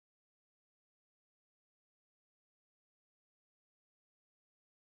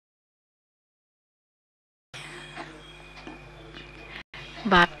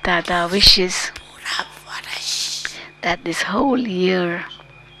Bap Dada wishes पूरा वर्ष that this whole year,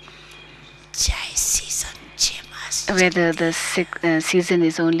 चाहे season 6 mass whether the season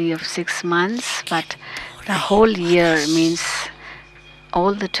is only of 6 months, but the पूरा ही whole year वर्ष means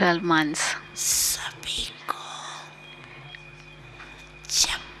all the 12 months. सभी को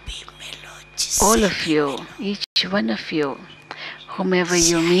जब भी मिलो All जिससे of भी you, मिलो each one of you, whomever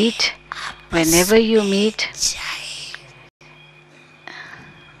you चाहे meet, आपस whenever you में meet, चाहे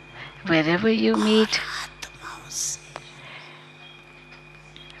wherever you और meet, आत्माओं से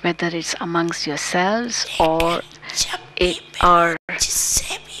whether it's amongst yourselves लेकिन जब भी मिलो or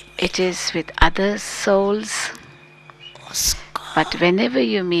जिससे भी it मिलो is with other souls, उसको but whenever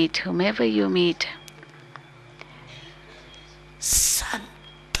you meet, whomever you meet,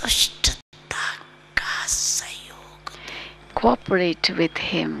 संतुष्टता का सहयोग दो cooperate with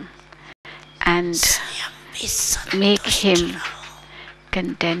him and स्वयं भी make संतुष्ट him रहो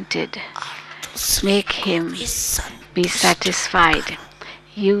contented, और दूसरे make को him भी be संतुष्ट satisfied. करो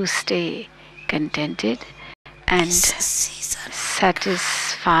You stay contented and इस season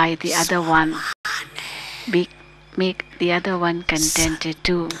satisfy the other one. है Make the other one contented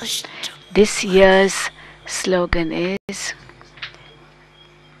too. संतुष्ट This year's slogan is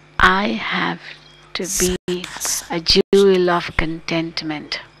I have to be सदा a jewel of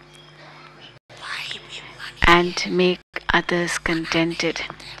contentment भाई भी मानी and make others contented.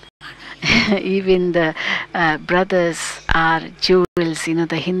 Even the brothers are jewels. You know,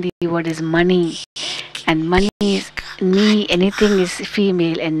 the Hindi word is money, and money is ni, anything is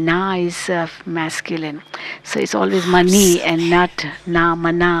female, and na is masculine. So it's always money and not na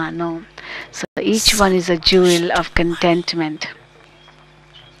mana. No. So each one is a jewel of contentment.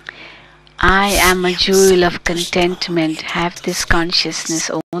 I am a jewel of contentment. Have this consciousness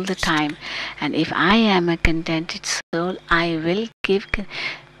all the time. And if I am a contented soul, I will give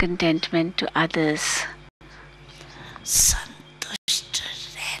contentment to others. संतुष्ट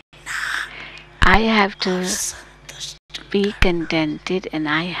रहना I have और to संतुष्ट be contented and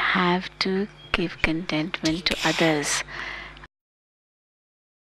I have to give contentment to others.